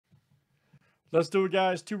Let's do it,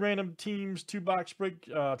 guys. 2 random teams, 2 box break.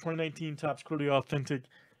 2019 Topps Clearly Authentic.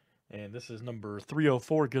 And this is number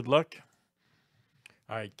 304. Good luck.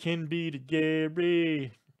 All right, Ken B to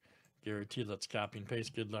Gary. Guaranteed, let's copy and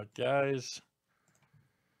paste. Good luck, guys.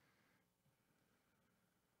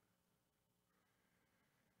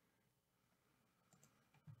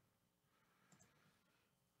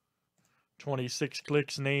 $26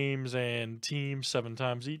 clicks, names, and teams 7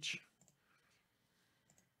 times each.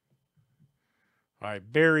 All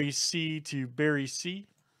right, Barry C to Barry C.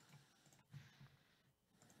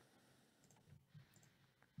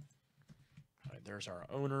 All right, there's our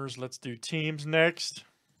owners. Let's do teams next.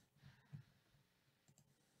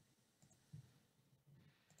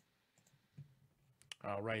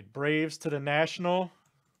 All right, Braves to the National.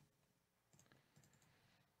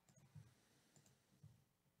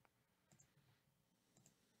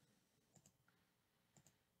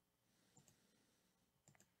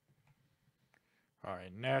 All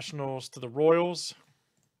right, Nationals to the Royals.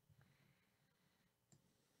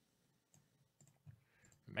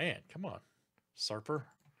 Man, come on, Sarper.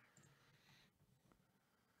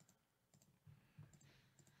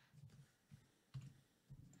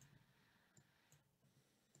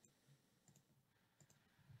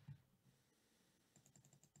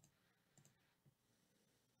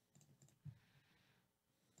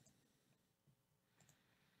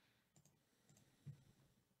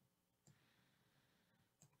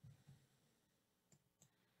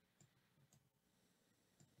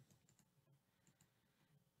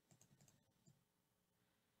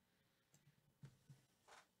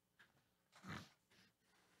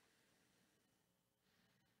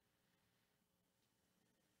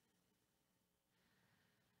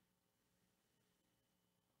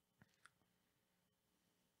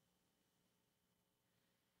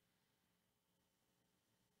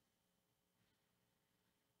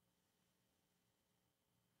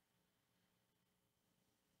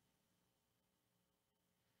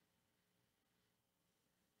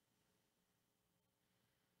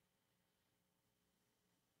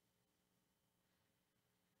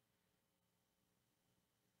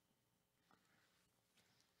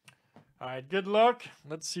 All right, good luck.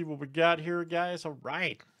 Let's see what we got here, guys. All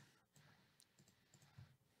right.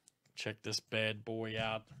 Check this bad boy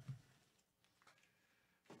out.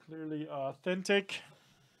 Clearly Authentic.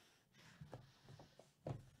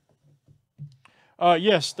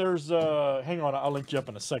 Yes, there's hang on, I'll link you up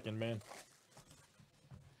in a second, man.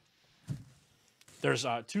 There's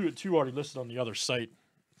two already listed on the other site.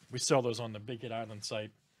 We sell those on the Big Hit Island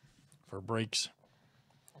site for breaks.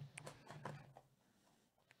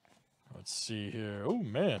 Let's see here. Oh,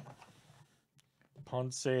 man.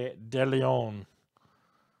 Ponce de Leon.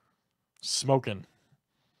 Smoking.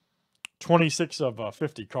 26 of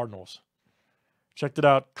 50 Cardinals. Checked it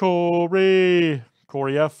out. Corey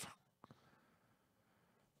F.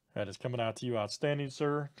 That is coming out to you. Outstanding,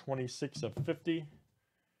 sir. 26 of 50.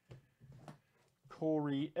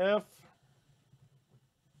 Corey F.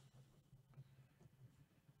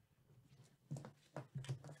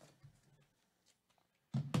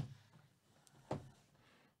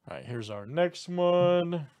 All right, here's our next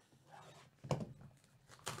one.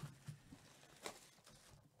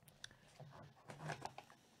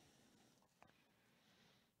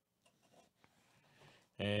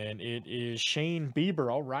 And it is Shane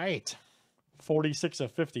Bieber. All right. 46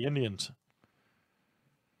 of 50 Indians.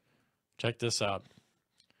 Check this out.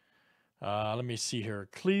 Let me see here.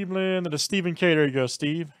 Cleveland. That is Stephen K. There you go,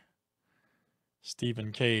 Steve.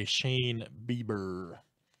 Stephen K. Shane Bieber.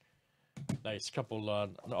 Nice. Couple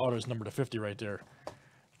autos number to 50 right there.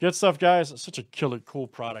 Good stuff, guys. It's such a killer, cool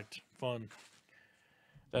product. Fun.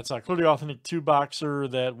 That's Clearly Authentic 2-boxer.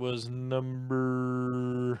 That was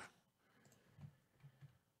number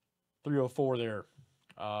 304 there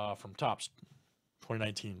from Topps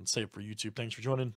 2019. Save for YouTube. Thanks for joining.